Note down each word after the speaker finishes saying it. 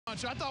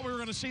I thought we were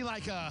going to see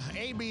like a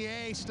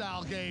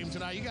ABA-style game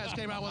tonight. You guys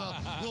came out with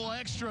a little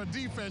extra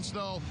defense,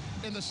 though,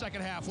 in the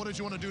second half. What did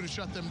you want to do to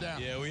shut them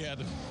down? Yeah, we had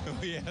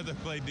to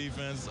play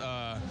defense.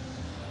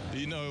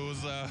 It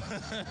was...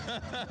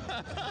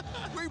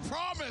 We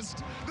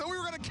promised that we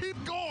were going to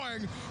keep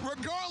going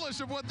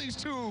regardless of what these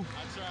two...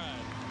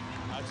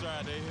 I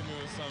tried. They hit me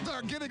with something.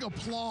 They're getting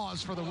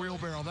applause for the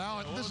wheelbarrow.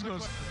 Now, this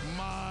goes...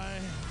 My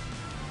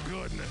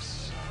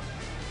goodness.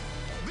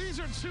 These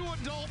are two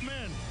adult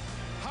men,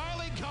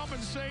 highly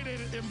compensated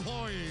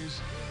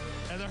employees,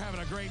 and they're having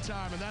a great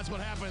time. And that's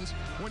what happens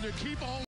when you keep on